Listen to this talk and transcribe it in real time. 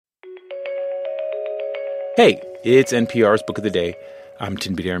Hey, it's NPR's Book of the Day. I'm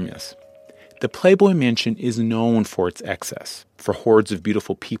Tinbit Ermias. The Playboy Mansion is known for its excess, for hordes of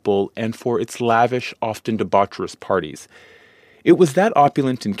beautiful people, and for its lavish, often debaucherous parties. It was that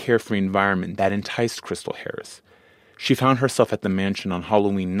opulent and carefree environment that enticed Crystal Harris. She found herself at the mansion on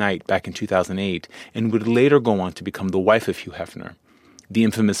Halloween night back in 2008 and would later go on to become the wife of Hugh Hefner, the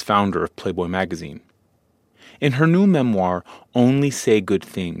infamous founder of Playboy magazine. In her new memoir, Only Say Good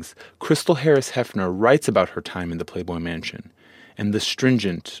Things, Crystal Harris Hefner writes about her time in the Playboy Mansion and the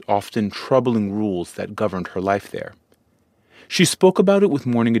stringent, often troubling rules that governed her life there. She spoke about it with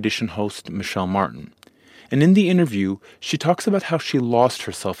Morning Edition host Michelle Martin. And in the interview, she talks about how she lost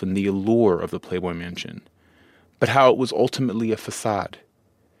herself in the allure of the Playboy Mansion, but how it was ultimately a facade,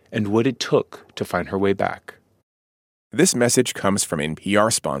 and what it took to find her way back. This message comes from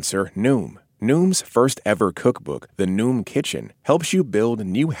NPR sponsor Noom. Noom's first ever cookbook, The Noom Kitchen, helps you build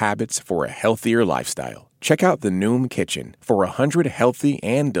new habits for a healthier lifestyle. Check out The Noom Kitchen for 100 healthy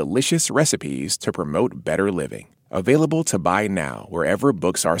and delicious recipes to promote better living. Available to buy now wherever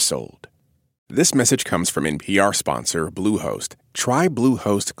books are sold. This message comes from NPR sponsor Bluehost. Try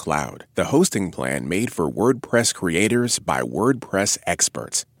Bluehost Cloud, the hosting plan made for WordPress creators by WordPress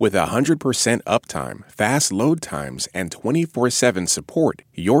experts. With 100% uptime, fast load times, and 24/7 support,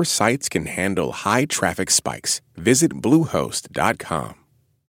 your sites can handle high traffic spikes. Visit Bluehost.com.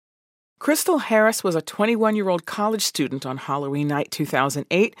 Crystal Harris was a 21-year-old college student on Halloween night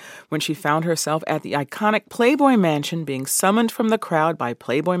 2008 when she found herself at the iconic Playboy Mansion being summoned from the crowd by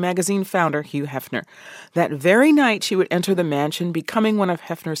Playboy magazine founder Hugh Hefner. That very night, she would enter the mansion, becoming one of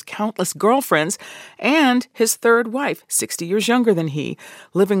Hefner's countless girlfriends and his third wife, 60 years younger than he,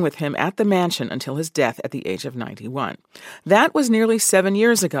 living with him at the mansion until his death at the age of 91. That was nearly 7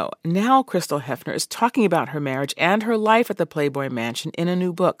 years ago. Now Crystal Hefner is talking about her marriage and her life at the Playboy Mansion in a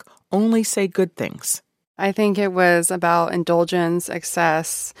new book, Only Say Good Things. I think it was about indulgence,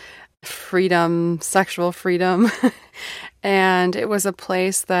 excess, freedom, sexual freedom. And it was a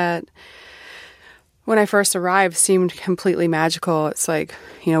place that, when I first arrived, seemed completely magical. It's like,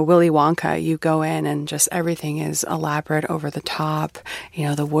 Willy Wonka. You go in and just everything is elaborate, over the top.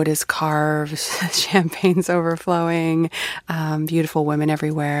 The wood is carved, champagne's overflowing, beautiful women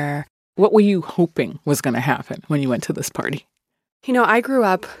everywhere. What were you hoping was going to happen when you went to this party? I grew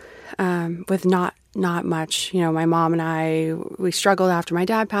up with not much. My mom and I, we struggled after my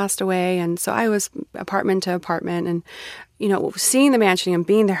dad passed away. And so I was apartment to apartment and, seeing the mansion and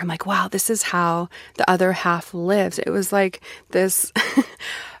being there, I'm like, wow, this is how the other half lives. It was like this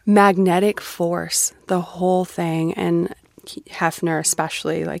magnetic force, the whole thing. And Hefner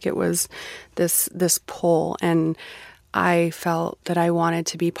especially, like it was this pull. And I felt that I wanted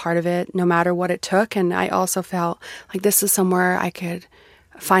to be part of it no matter what it took. And I also felt like this is somewhere I could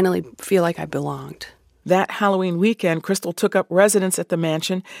finally feel like I belonged. That Halloween weekend, Crystal took up residence at the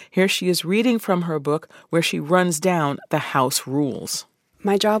mansion. Here she is reading from her book where she runs down the house rules.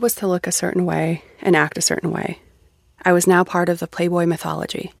 My job was to look a certain way and act a certain way. I was now part of the Playboy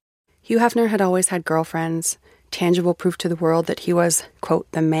mythology. Hugh Hefner had always had girlfriends, tangible proof to the world that he was, quote,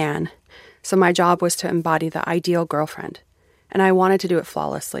 the man. So my job was to embody the ideal girlfriend, and I wanted to do it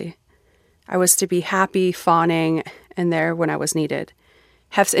flawlessly. I was to be happy, fawning, and there when I was needed.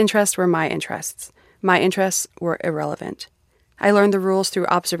 Hef's interests were my interests. My interests were irrelevant. I learned the rules through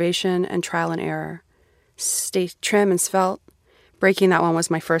observation and trial and error. Stay trim and svelte. Breaking that one was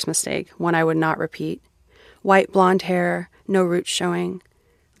my first mistake, one I would not repeat. White blonde hair, no roots showing.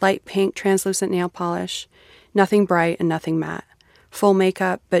 Light pink translucent nail polish. Nothing bright and nothing matte. Full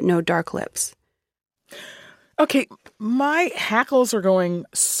makeup, but no dark lips. Okay, my hackles are going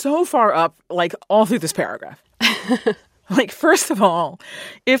so far up, like all through this paragraph. Like, first of all,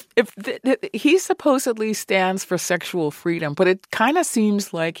 if he supposedly stands for sexual freedom, but it kind of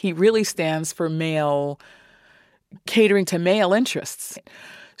seems like he really stands for catering to male interests.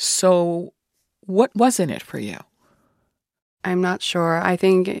 So what was in it for you? I'm not sure. I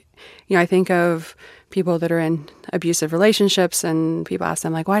think of people that are in abusive relationships and people ask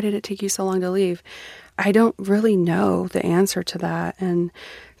them, like, why did it take you so long to leave? I don't really know the answer to that. And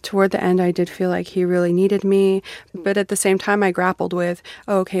toward the end, I did feel like he really needed me. But at the same time, I grappled with,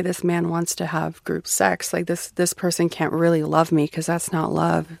 this man wants to have group sex. Like this person can't really love me because that's not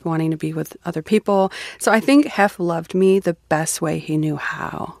love, wanting to be with other people. So I think Hef loved me the best way he knew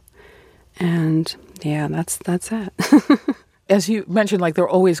how. And yeah, that's it. As you mentioned, like there are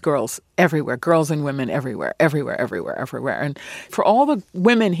always girls everywhere, girls and women everywhere. And for all the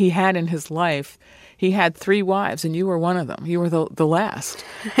women he had in his life, he had 3 wives, and you were one of them. You were the last.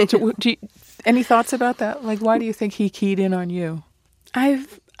 So, any thoughts about that? Like, why do you think he keyed in on you?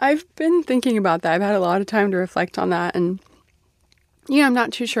 I've I've been thinking about that. I've had a lot of time to reflect on that. And, I'm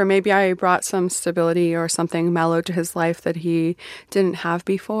not too sure. Maybe I brought some stability or something mellow to his life that he didn't have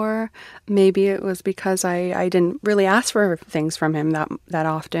before. Maybe it was because I didn't really ask for things from him that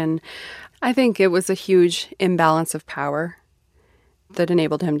often. I think it was a huge imbalance of power that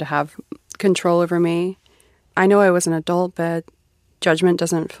enabled him to have control over me. I know I was an adult, but judgment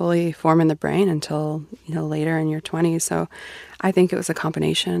doesn't fully form in the brain until, later in your 20s. So I think it was a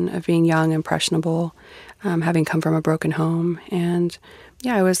combination of being young, impressionable, having come from a broken home. And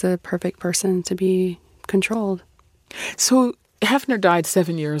I was the perfect person to be controlled. So Hefner died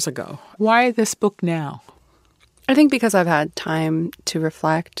 7 years ago. Why this book now? I think because I've had time to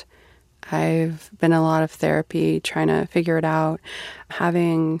reflect. I've been in a lot of therapy trying to figure it out,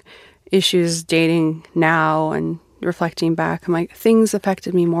 having issues dating now and reflecting back. I'm like, things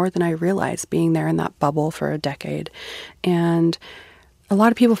affected me more than I realized being there in that bubble for a decade. And a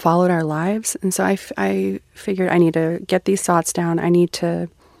lot of people followed our lives. And so I figured I need to get these thoughts down. I need to,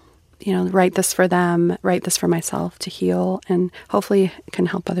 write this for them, write this for myself to heal, and hopefully it can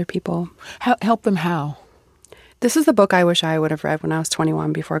help other people. Help them how? This is the book I wish I would have read when I was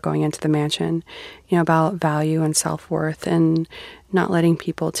 21 before going into the mansion, about value and self-worth and not letting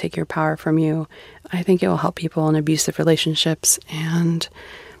people take your power from you. I think it will help people in abusive relationships. And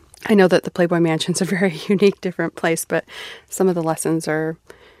I know that the Playboy Mansion's a very unique, different place, but some of the lessons are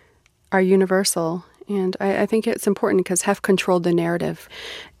universal. And I think it's important because Hef controlled the narrative.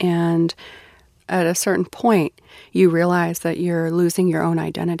 And at a certain point, you realize that you're losing your own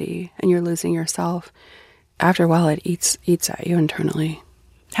identity and you're losing yourself. After a while, it eats at you internally.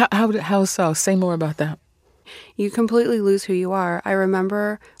 How so? Say more about that. You completely lose who you are. I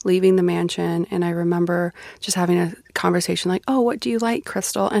remember leaving the mansion, and I remember just having a conversation like, oh, what do you like,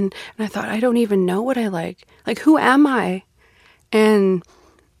 Crystal? And I thought, I don't even know what I like. Like, who am I? And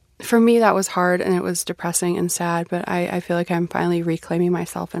for me, that was hard, and it was depressing and sad, but I feel like I'm finally reclaiming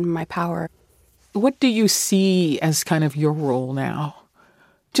myself and my power. What do you see as kind of your role now?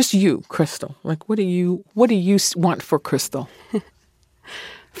 Just you, Crystal. Like, what do you want for Crystal?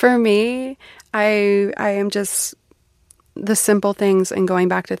 For me, I am just the simple things and going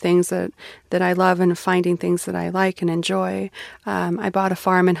back to things that I love and finding things that I like and enjoy. I bought a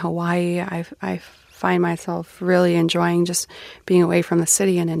farm in Hawaii. I find myself really enjoying just being away from the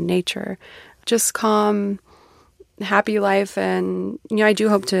city and in nature. Just calm, happy life. And, I do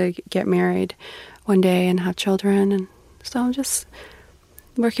hope to get married one day and have children. And so I'm just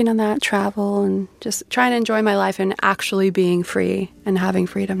working on that, travel, and just trying to enjoy my life and actually being free and having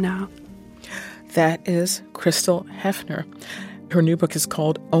freedom now. That is Crystal Hefner. Her new book is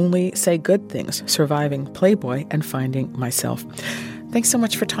called Only Say Good Things, Surviving Playboy and Finding Myself. Thanks so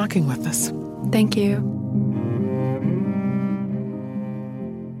much for talking with us. Thank you.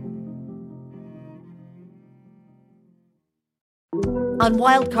 On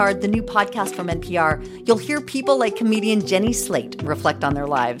Wildcard, the new podcast from NPR, you'll hear people like comedian Jenny Slate reflect on their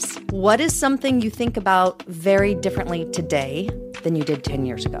lives. What is something you think about very differently today than you did 10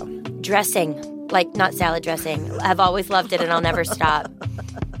 years ago? Dressing, like not salad dressing. I've always loved it and I'll never stop.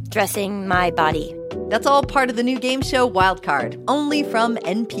 Dressing my body. That's all part of the new game show Wildcard, only from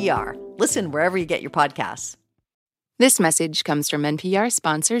NPR. Listen wherever you get your podcasts. This message comes from NPR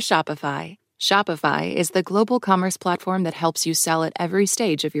sponsor Shopify. Shopify is the global commerce platform that helps you sell at every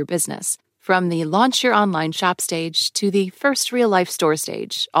stage of your business. From the launch your online shop stage to the first real life store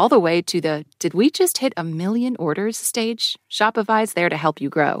stage, all the way to the did we just hit 1 million orders stage? Shopify's there to help you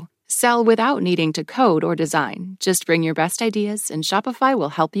grow. Sell without needing to code or design. Just bring your best ideas and Shopify will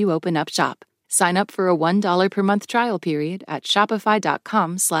help you open up shop. Sign up for a $1 per month trial period at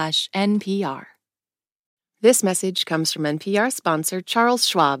shopify.com/NPR. This message comes from NPR sponsor Charles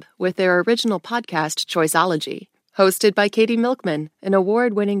Schwab with their original podcast, Choiceology. Hosted by Katie Milkman, an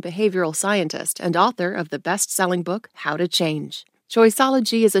award-winning behavioral scientist and author of the best-selling book, How to Change.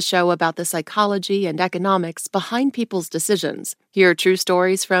 Choiceology is a show about the psychology and economics behind people's decisions. Hear true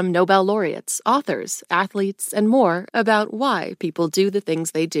stories from Nobel laureates, authors, athletes, and more about why people do the things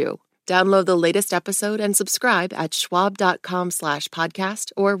they do. Download the latest episode and subscribe at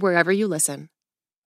schwab.com/podcast or wherever you listen.